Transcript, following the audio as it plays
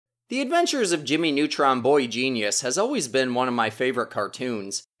The Adventures of Jimmy Neutron Boy Genius has always been one of my favorite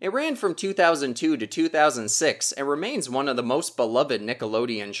cartoons. It ran from 2002 to 2006 and remains one of the most beloved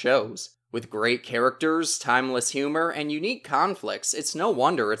Nickelodeon shows. With great characters, timeless humor, and unique conflicts, it's no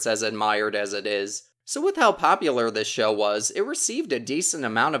wonder it's as admired as it is. So with how popular this show was, it received a decent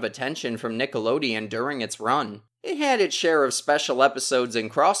amount of attention from Nickelodeon during its run. It had its share of special episodes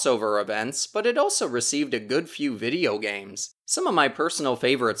and crossover events, but it also received a good few video games. Some of my personal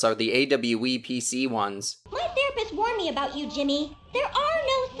favorites are the AWE PC ones. My therapist warned me about you, Jimmy. There are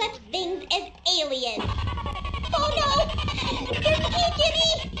no such things as aliens. Oh no! There's me,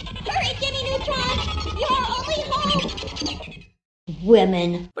 Jimmy! Hurry, Jimmy Neutron! You're our only hope!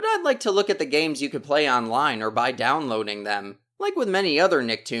 Women. But I'd like to look at the games you could play online or by downloading them. Like with many other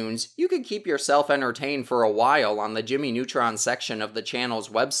Nicktoons, you could keep yourself entertained for a while on the Jimmy Neutron section of the channel's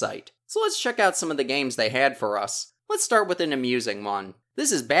website. So let's check out some of the games they had for us. Let's start with an amusing one.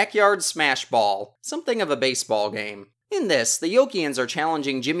 This is Backyard Smash Ball, something of a baseball game. In this, the Yokians are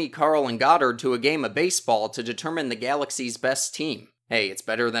challenging Jimmy, Carl, and Goddard to a game of baseball to determine the galaxy's best team. Hey, it's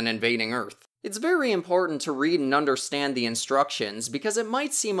better than invading Earth. It's very important to read and understand the instructions because it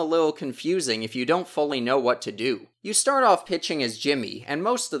might seem a little confusing if you don't fully know what to do. You start off pitching as Jimmy, and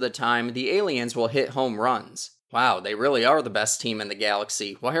most of the time, the aliens will hit home runs. Wow, they really are the best team in the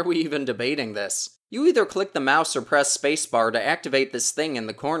galaxy. Why are we even debating this? You either click the mouse or press spacebar to activate this thing in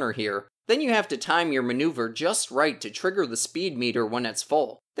the corner here. Then you have to time your maneuver just right to trigger the speed meter when it's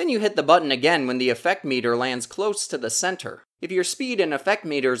full. Then you hit the button again when the effect meter lands close to the center. If your speed and effect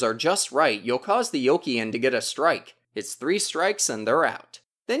meters are just right, you'll cause the Yokian to get a strike. It's 3 strikes and they're out.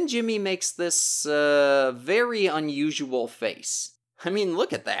 Then Jimmy makes this, very unusual face. I mean,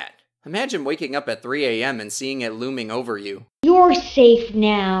 look at that. Imagine waking up at 3 a.m. and seeing it looming over you. You're safe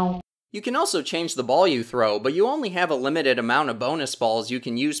now. You can also change the ball you throw, but you only have a limited amount of bonus balls you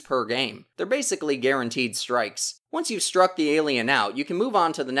can use per game. They're basically guaranteed strikes. Once you've struck the alien out, you can move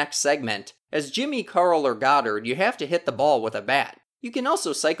on to the next segment. As Jimmy, Carl, or Goddard, you have to hit the ball with a bat. You can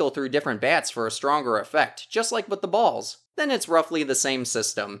also cycle through different bats for a stronger effect, just like with the balls. Then it's roughly the same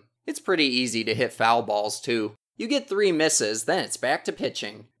system. It's pretty easy to hit foul balls too. You get 3 misses, then it's back to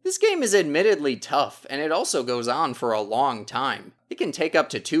pitching. This game is admittedly tough, and it also goes on for a long time. It can take up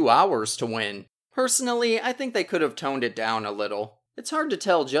to 2 hours to win. Personally, I think they could have toned it down a little. It's hard to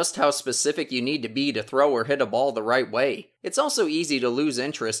tell just how specific you need to be to throw or hit a ball the right way. It's also easy to lose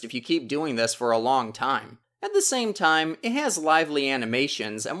interest if you keep doing this for a long time. At the same time, it has lively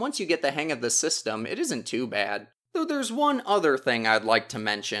animations, and once you get the hang of the system, it isn't too bad. Though there's one other thing I'd like to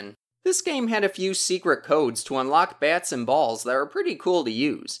mention. This game had a few secret codes to unlock bats and balls that are pretty cool to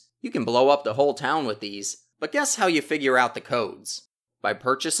use. You can blow up the whole town with these. But guess how you figure out the codes? By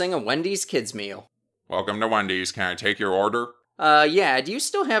purchasing a Wendy's Kids meal. Welcome to Wendy's, can I take your order? Yeah, do you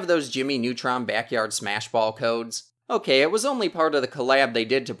still have those Jimmy Neutron Backyard Smash Ball codes? Okay, it was only part of the collab they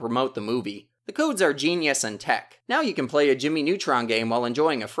did to promote the movie. The codes are genius and tech. Now you can play a Jimmy Neutron game while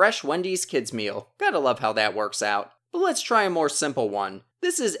enjoying a fresh Wendy's Kids meal. Gotta love how that works out. But let's try a more simple one.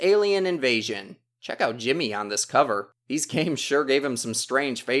 This is Alien Invasion. Check out Jimmy on this cover. These games sure gave him some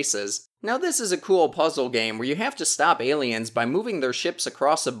strange faces. Now this is a cool puzzle game where you have to stop aliens by moving their ships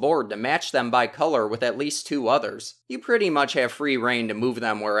across a board to match them by color with at least 2 others. You pretty much have free reign to move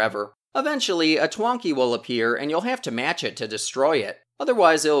them wherever. Eventually, a Twonky will appear and you'll have to match it to destroy it.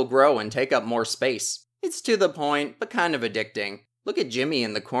 Otherwise it'll grow and take up more space. It's to the point, but kind of addicting. Look at Jimmy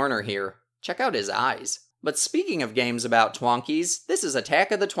in the corner here. Check out his eyes. But speaking of games about Twonkies, this is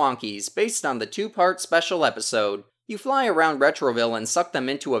Attack of the Twonkies, based on the 2-part special episode. You fly around Retroville and suck them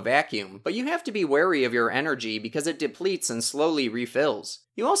into a vacuum, but you have to be wary of your energy because it depletes and slowly refills.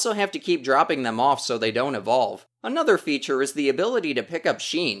 You also have to keep dropping them off so they don't evolve. Another feature is the ability to pick up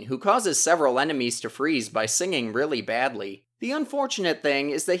Sheen, who causes several enemies to freeze by singing really badly. The unfortunate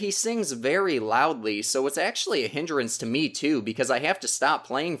thing is that he sings very loudly, so it's actually a hindrance to me too because I have to stop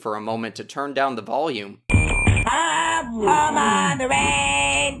playing for a moment to turn down the volume. Home on the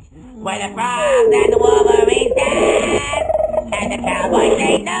range, where the frogs and the wolverines dance, and the cowboys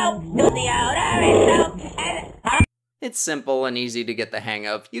say no to the odor and soap, and It's simple and easy to get the hang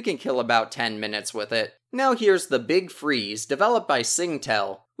of. You can kill about 10 minutes with it. Now here's the Big Freeze, developed by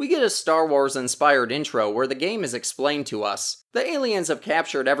Singtel. We get a Star Wars-inspired intro where the game is explained to us. The aliens have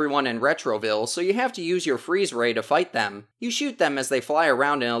captured everyone in Retroville, so you have to use your freeze ray to fight them. You shoot them as they fly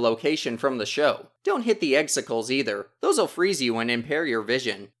around in a location from the show. Don't hit the exicles either. Those'll freeze you and impair your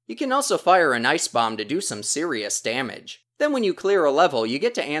vision. You can also fire an ice bomb to do some serious damage. Then when you clear a level, you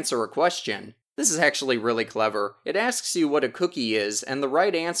get to answer a question. This is actually really clever. It asks you what a cookie is, and the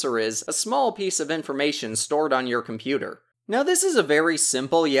right answer is a small piece of information stored on your computer. Now this is a very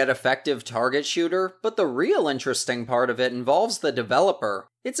simple yet effective target shooter, but the real interesting part of it involves the developer.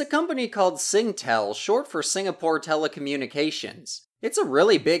 It's a company called Singtel, short for Singapore Telecommunications. It's a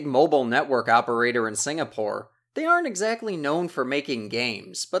really big mobile network operator in Singapore. They aren't exactly known for making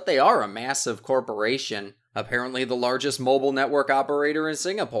games, but they are a massive corporation, apparently the largest mobile network operator in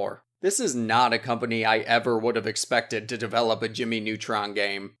Singapore. This is not a company I ever would have expected to develop a Jimmy Neutron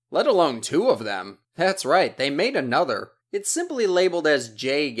game, let alone 2 of them. That's right, they made another. It's simply labeled as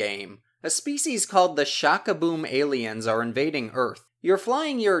J-Game. A species called the Shakaboom aliens are invading Earth. You're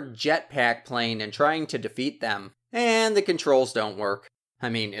flying your jetpack plane and trying to defeat them. And the controls don't work. I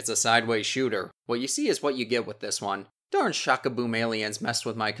mean, it's a sideways shooter. What you see is what you get with this one. Darn Shakaboom aliens messed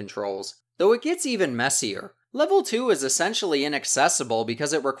with my controls. Though it gets even messier. Level 2 is essentially inaccessible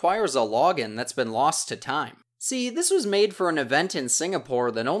because it requires a login that's been lost to time. See, this was made for an event in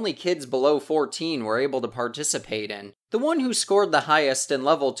Singapore that only kids below 14 were able to participate in. The one who scored the highest in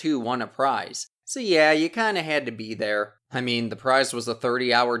level 2 won a prize. So yeah, you kinda had to be there. I mean, the prize was a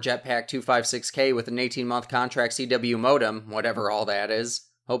 30-hour Jetpack 256K with an 18-month contract CW modem, whatever all that is.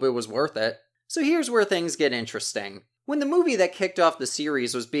 Hope it was worth it. So here's where things get interesting. When the movie that kicked off the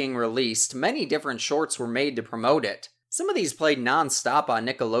series was being released, many different shorts were made to promote it. Some of these played non-stop on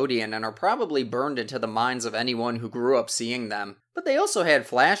Nickelodeon and are probably burned into the minds of anyone who grew up seeing them. But they also had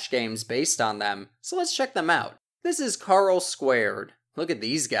Flash games based on them, so let's check them out. This is Carl Squared. Look at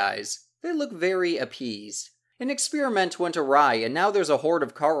these guys. They look very appeased. An experiment went awry and now there's a horde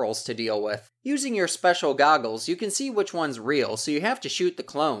of Carls to deal with. Using your special goggles, you can see which one's real, so you have to shoot the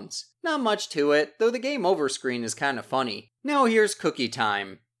clones. Not much to it, though the game over screen is kinda funny. Now here's Cookie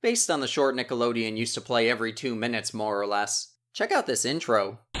Time. Based on the short Nickelodeon used to play every 2 minutes, more or less. Check out this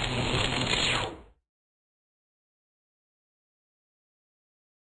intro.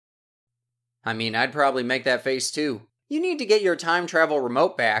 I mean, I'd probably make that face too. You need to get your time travel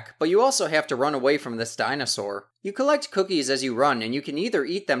remote back, but you also have to run away from this dinosaur. You collect cookies as you run, and you can either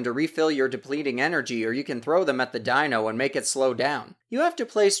eat them to refill your depleting energy, or you can throw them at the dino and make it slow down. You have to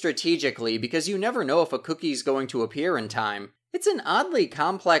play strategically because you never know if a cookie's going to appear in time. It's an oddly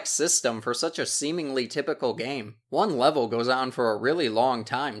complex system for such a seemingly typical game. One level goes on for a really long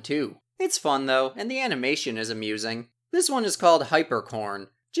time, too. It's fun, though, and the animation is amusing. This one is called Hypercorn.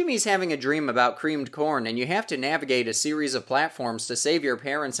 Jimmy's having a dream about creamed corn, and you have to navigate a series of platforms to save your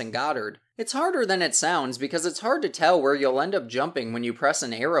parents and Goddard. It's harder than it sounds because it's hard to tell where you'll end up jumping when you press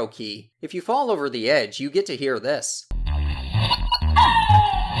an arrow key. If you fall over the edge, you get to hear this.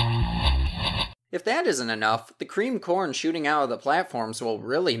 If that isn't enough, the creamed corn shooting out of the platforms will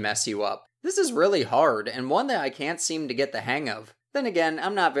really mess you up. This is really hard, and one that I can't seem to get the hang of. Then again,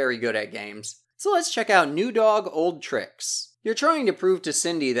 I'm not very good at games. So let's check out New Dog, Old Tricks. You're trying to prove to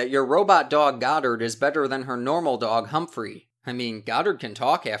Cindy that your robot dog Goddard is better than her normal dog Humphrey. I mean, Goddard can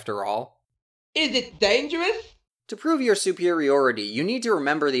talk after all. Is it dangerous? To prove your superiority, you need to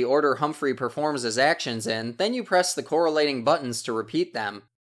remember the order Humphrey performs his actions in, then you press the correlating buttons to repeat them.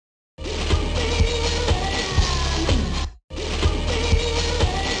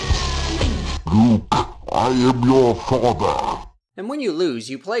 Luke, I am your father. And when you lose,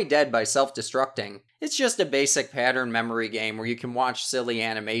 you play dead by self-destructing. It's just a basic pattern memory game where you can watch silly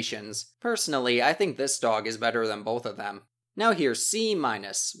animations. Personally, I think this dog is better than both of them. Now here's C-.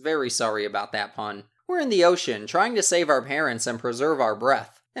 Very sorry about that pun. We're in the ocean, trying to save our parents and preserve our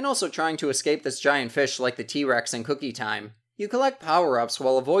breath, and also trying to escape this giant fish like the T-Rex in Cookie Time. You collect power-ups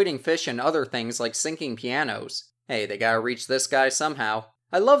while avoiding fish and other things like sinking pianos. Hey, they gotta reach this guy somehow.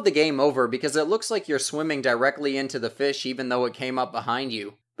 I love the game over because it looks like you're swimming directly into the fish even though it came up behind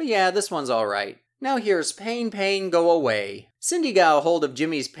you. But yeah, this one's alright. Now here's Pain Pain Go Away. Cindy got a hold of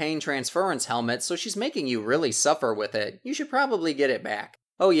Jimmy's pain transference helmet, so she's making you really suffer with it. You should probably get it back.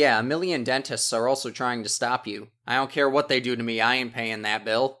 Oh yeah, a million dentists are also trying to stop you. I don't care what they do to me, I ain't paying that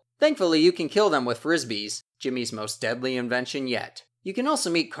bill. Thankfully, you can kill them with frisbees, Jimmy's most deadly invention yet. You can also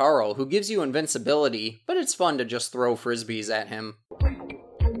meet Carl, who gives you invincibility, but it's fun to just throw frisbees at him.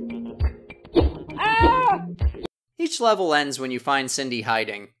 Each level ends when you find Cindy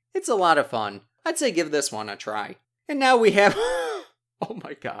hiding. It's a lot of fun. I'd say give this one a try. And now we have... Oh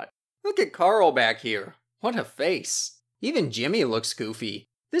my god. Look at Carl back here. What a face. Even Jimmy looks goofy.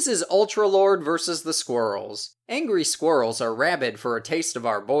 This is Ultralord versus the Squirrels. Angry squirrels are rabid for a taste of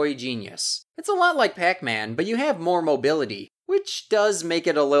our boy genius. It's a lot like Pac-Man, but you have more mobility, which does make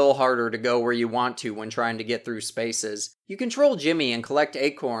it a little harder to go where you want to when trying to get through spaces. You control Jimmy and collect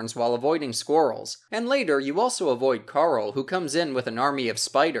acorns while avoiding squirrels, and later you also avoid Carl, who comes in with an army of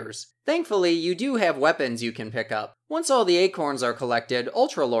spiders. Thankfully, you do have weapons you can pick up. Once all the acorns are collected,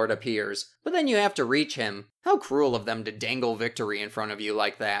 Ultralord appears, but then you have to reach him. How cruel of them to dangle victory in front of you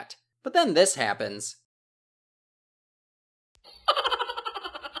like that. But then this happens.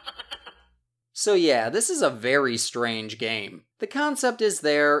 So yeah, this is a very strange game. The concept is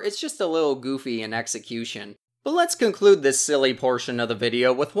there, it's just a little goofy in execution. But let's conclude this silly portion of the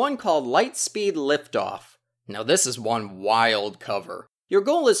video with one called Lightspeed Liftoff. Now this is one wild cover. Your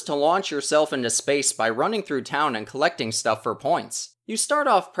goal is to launch yourself into space by running through town and collecting stuff for points. You start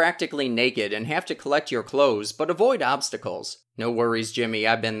off practically naked and have to collect your clothes, but avoid obstacles. No worries, Jimmy,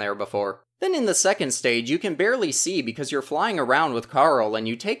 I've been there before. Then in the second stage, you can barely see because you're flying around with Carl and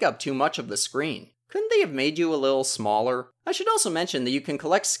you take up too much of the screen. Couldn't they have made you a little smaller? I should also mention that you can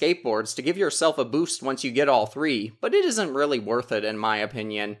collect skateboards to give yourself a boost once you get all 3, but it isn't really worth it in my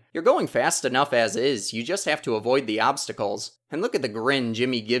opinion. You're going fast enough as is, you just have to avoid the obstacles. And look at the grin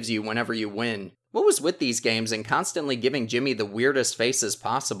Jimmy gives you whenever you win. What was with these games and constantly giving Jimmy the weirdest faces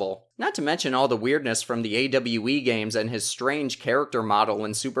possible? Not to mention all the weirdness from the AWE games and his strange character model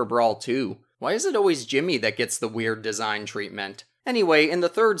in Super Brawl 2. Why is it always Jimmy that gets the weird design treatment? Anyway, in the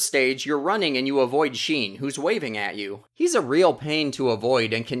third stage, you're running and you avoid Sheen, who's waving at you. He's a real pain to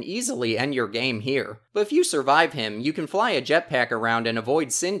avoid and can easily end your game here. But if you survive him, you can fly a jetpack around and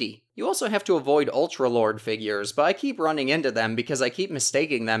avoid Cindy. You also have to avoid Ultralord figures, but I keep running into them because I keep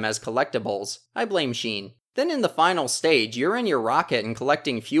mistaking them as collectibles. I blame Sheen. Then in the final stage, you're in your rocket and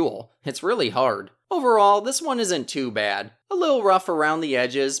collecting fuel. It's really hard. Overall, this one isn't too bad. A little rough around the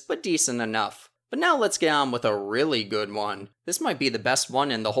edges, but decent enough. But now let's get on with a really good one. This might be the best one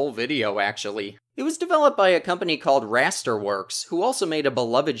in the whole video, actually. It was developed by a company called Rasterworks, who also made a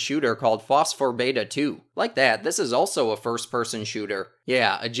beloved shooter called Phosphor Beta 2. Like that, this is also a first-person shooter.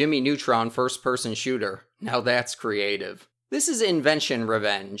 Yeah, a Jimmy Neutron first-person shooter. Now that's creative. This is Invention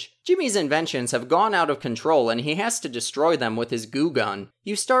Revenge. Jimmy's inventions have gone out of control and he has to destroy them with his goo gun.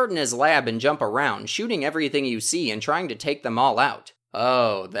 You start in his lab and jump around, shooting everything you see and trying to take them all out.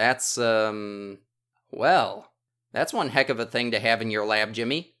 Oh, that's, well, that's one heck of a thing to have in your lab,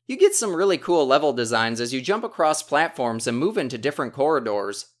 Jimmy. You get some really cool level designs as you jump across platforms and move into different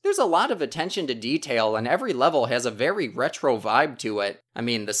corridors. There's a lot of attention to detail and every level has a very retro vibe to it. I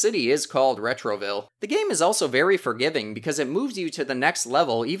mean, the city is called Retroville. The game is also very forgiving because it moves you to the next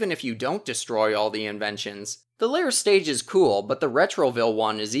level even if you don't destroy all the inventions. The lair stage is cool, but the Retroville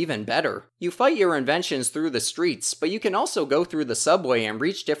one is even better. You fight your inventions through the streets, but you can also go through the subway and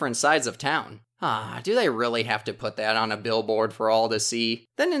reach different sides of town. Do they really have to put that on a billboard for all to see?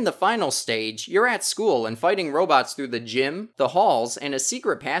 Then in the final stage, you're at school and fighting robots through the gym, the halls, and a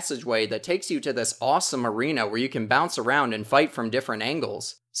secret passageway that takes you to this awesome arena where you can bounce around and fight from different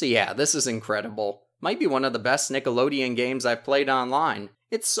angles. So yeah, this is incredible. Might be one of the best Nickelodeon games I've played online.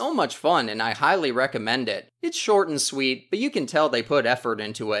 It's so much fun and I highly recommend it. It's short and sweet, but you can tell they put effort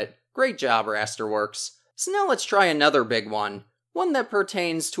into it. Great job, Rasterworks. So now let's try another big one. One that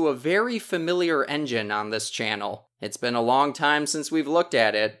pertains to a very familiar engine on this channel. It's been a long time since we've looked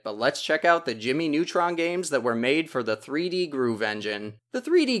at it, but let's check out the Jimmy Neutron games that were made for the 3D Groove Engine. The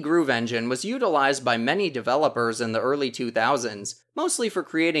 3D Groove Engine was utilized by many developers in the early 2000s, mostly for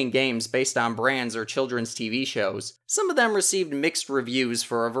creating games based on brands or children's TV shows. Some of them received mixed reviews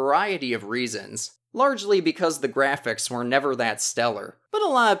for a variety of reasons. Largely because the graphics were never that stellar, but a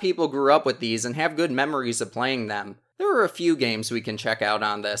lot of people grew up with these and have good memories of playing them. There are a few games we can check out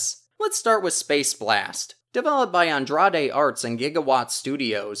on this. Let's start with Space Blast. Developed by Andrade Arts and Gigawatt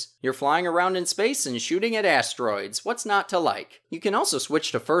Studios. You're flying around in space and shooting at asteroids. What's not to like? You can also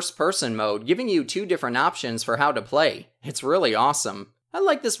switch to first-person mode, giving you 2 different options for how to play. It's really awesome. I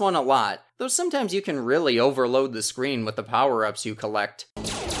like this one a lot, though sometimes you can really overload the screen with the power-ups you collect.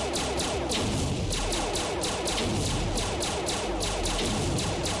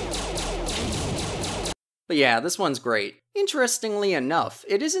 But yeah, this one's great. Interestingly enough,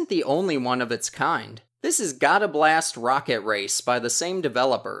 it isn't the only one of its kind. This is Gotta Blast Rocket Race by the same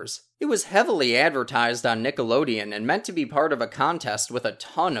developers. It was heavily advertised on Nickelodeon and meant to be part of a contest with a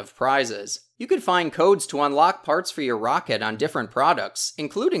ton of prizes. You could find codes to unlock parts for your rocket on different products,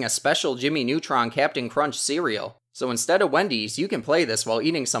 including a special Jimmy Neutron Captain Crunch cereal. So instead of Wendy's, you can play this while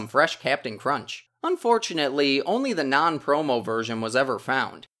eating some fresh Captain Crunch. Unfortunately, only the non-promo version was ever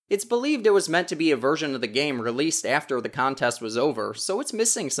found. It's believed it was meant to be a version of the game released after the contest was over, so it's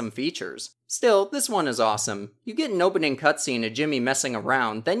missing some features. Still, this one is awesome. You get an opening cutscene of Jimmy messing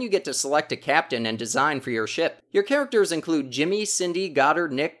around, then you get to select a captain and design for your ship. Your characters include Jimmy, Cindy,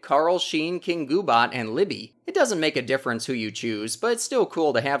 Goddard, Nick, Carl, Sheen, King Goobot, and Libby. It doesn't make a difference who you choose, but it's still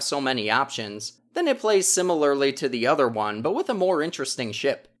cool to have so many options. Then it plays similarly to the other one, but with a more interesting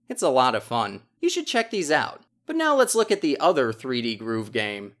ship. It's a lot of fun. You should check these out. But now let's look at the other 3D Groove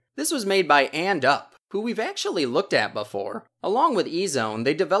game. This was made by And Up, who we've actually looked at before. Along with E-Zone,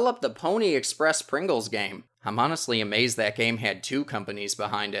 they developed the Pony Express Pringles game. I'm honestly amazed that game had 2 companies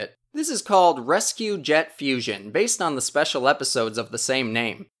behind it. This is called Rescue Jet Fusion, based on the special episodes of the same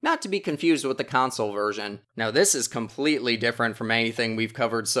name, not to be confused with the console version. Now this is completely different from anything we've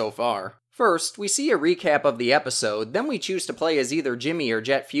covered so far. First, we see a recap of the episode, then we choose to play as either Jimmy or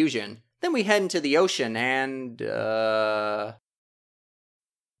Jet Fusion. Then we head into the ocean and,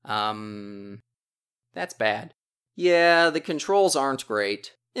 that's bad. Yeah, the controls aren't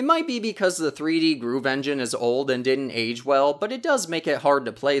great. It might be because the 3D Groove engine is old and didn't age well, but it does make it hard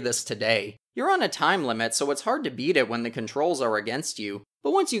to play this today. You're on a time limit, so it's hard to beat it when the controls are against you.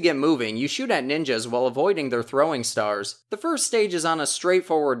 But once you get moving, you shoot at ninjas while avoiding their throwing stars. The first stage is on a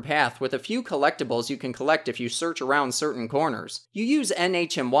straightforward path with a few collectibles you can collect if you search around certain corners. You use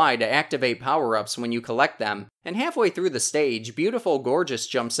NH and Y to activate power-ups when you collect them, and halfway through the stage, Beautiful Gorgeous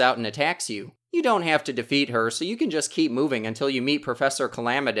jumps out and attacks you. You don't have to defeat her, so you can just keep moving until you meet Professor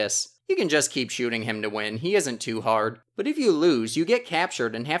Calamitous. You can just keep shooting him to win, he isn't too hard. But if you lose, you get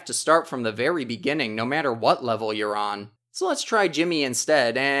captured and have to start from the very beginning no matter what level you're on. So let's try Jimmy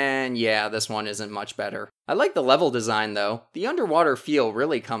instead, and yeah, this one isn't much better. I like the level design though. The underwater feel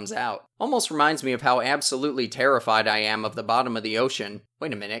really comes out. Almost reminds me of how absolutely terrified I am of the bottom of the ocean.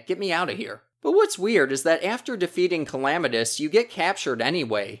 Wait a minute, get me out of here. But what's weird is that after defeating Calamitous, you get captured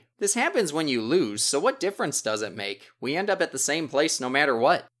anyway. This happens when you lose, so what difference does it make? We end up at the same place no matter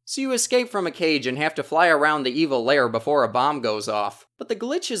what. So you escape from a cage and have to fly around the evil lair before a bomb goes off. But the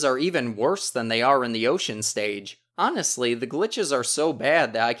glitches are even worse than they are in the ocean stage. Honestly, the glitches are so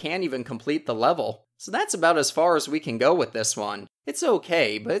bad that I can't even complete the level. So that's about as far as we can go with this one. It's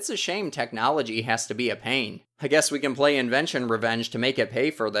okay, but it's a shame technology has to be a pain. I guess we can play Invention Revenge to make it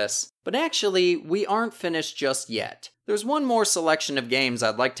pay for this. But actually, we aren't finished just yet. There's one more selection of games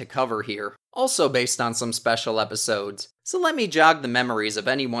I'd like to cover here, also based on some special episodes. So let me jog the memories of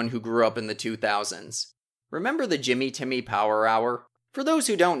anyone who grew up in the 2000s. Remember the Jimmy Timmy Power Hour? For those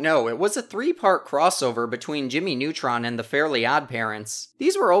who don't know, it was a 3-part crossover between Jimmy Neutron and the Fairly Odd Parents.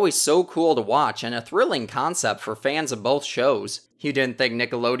 These were always so cool to watch and a thrilling concept for fans of both shows. You didn't think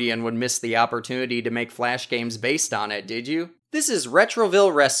Nickelodeon would miss the opportunity to make Flash games based on it, did you? This is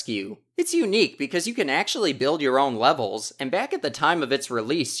Retroville Rescue. It's unique because you can actually build your own levels, and back at the time of its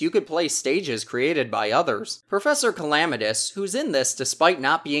release, you could play stages created by others. Professor Calamitous, who's in this despite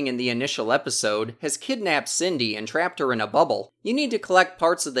not being in the initial episode, has kidnapped Cindy and trapped her in a bubble. You need to collect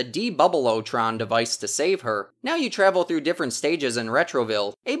parts of the De-Bubbleotron device to save her. Now you travel through different stages in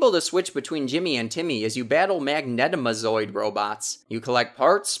Retroville, able to switch between Jimmy and Timmy as you battle Magnetomazoid robots. You collect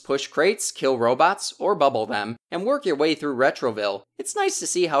parts, push crates, kill robots, or bubble them, and work your way through Retroville. It's nice to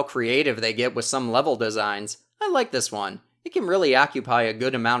see how creative they get with some level designs. I like this one. It can really occupy a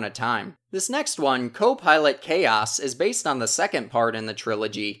good amount of time. This next one, Co-Pilot Chaos, is based on the second part in the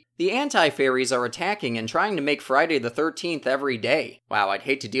trilogy. The anti-fairies are attacking and trying to make Friday the 13th every day. Wow, I'd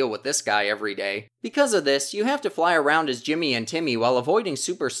hate to deal with this guy every day. Because of this, you have to fly around as Jimmy and Timmy while avoiding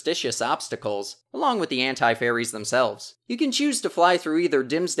superstitious obstacles, along with the anti-fairies themselves. You can choose to fly through either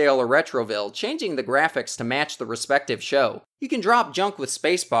Dimsdale or Retroville, changing the graphics to match the respective show. You can drop junk with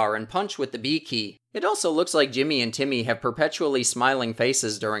spacebar and punch with the B key. It also looks like Jimmy and Timmy have perpetually smiling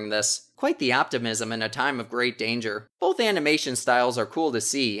faces during this. Quite the optimism in a time of great danger. Both animation styles are cool to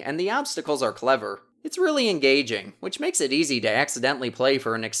see, and the obstacles are clever. It's really engaging, which makes it easy to accidentally play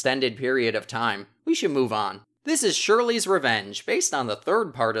for an extended period of time. We should move on. This is Shirley's Revenge, based on the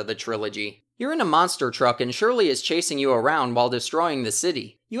third part of the trilogy. You're in a monster truck and Shirley is chasing you around while destroying the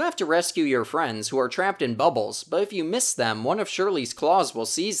city. You have to rescue your friends who are trapped in bubbles, but if you miss them, one of Shirley's claws will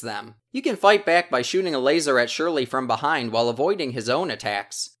seize them. You can fight back by shooting a laser at Shirley from behind while avoiding his own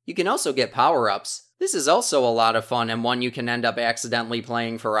attacks. You can also get power-ups. This is also a lot of fun and one you can end up accidentally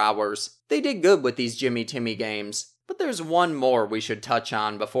playing for hours. They did good with these Jimmy Timmy games. But there's one more we should touch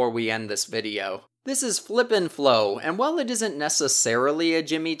on before we end this video. This is Flippin' Flow, and while it isn't necessarily a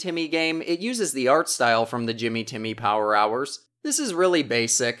Jimmy Timmy game, it uses the art style from the Jimmy Timmy Power Hours. This is really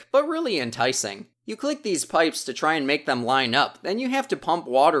basic, but really enticing. You click these pipes to try and make them line up, then you have to pump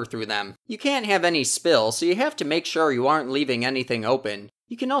water through them. You can't have any spill, so you have to make sure you aren't leaving anything open.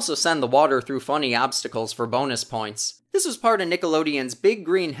 You can also send the water through funny obstacles for bonus points. This was part of Nickelodeon's Big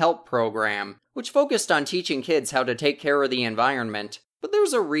Green Help program, which focused on teaching kids how to take care of the environment. But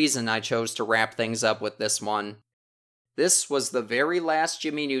there's a reason I chose to wrap things up with this one. This was the very last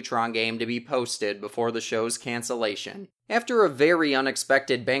Jimmy Neutron game to be posted before the show's cancellation. After a very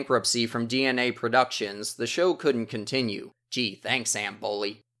unexpected bankruptcy from DNA Productions, the show couldn't continue. Gee, thanks, Aunt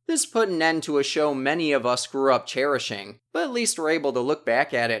Bully. This put an end to a show many of us grew up cherishing, but at least we're able to look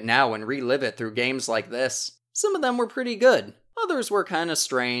back at it now and relive it through games like this. Some of them were pretty good. Others were kinda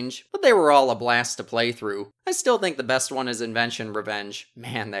strange, but they were all a blast to play through. I still think the best one is Invention Revenge.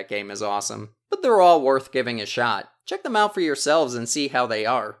 Man, that game is awesome. But they're all worth giving a shot. Check them out for yourselves and see how they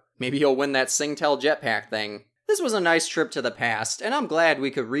are. Maybe you'll win that Singtel jetpack thing. This was a nice trip to the past, and I'm glad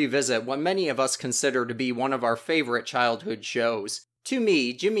we could revisit what many of us consider to be one of our favorite childhood shows. To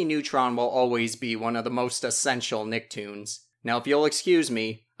me, Jimmy Neutron will always be one of the most essential Nicktoons. Now if you'll excuse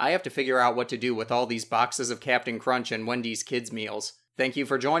me, I have to figure out what to do with all these boxes of Captain Crunch and Wendy's Kids Meals. Thank you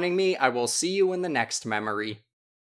for joining me. I will see you in the next memory.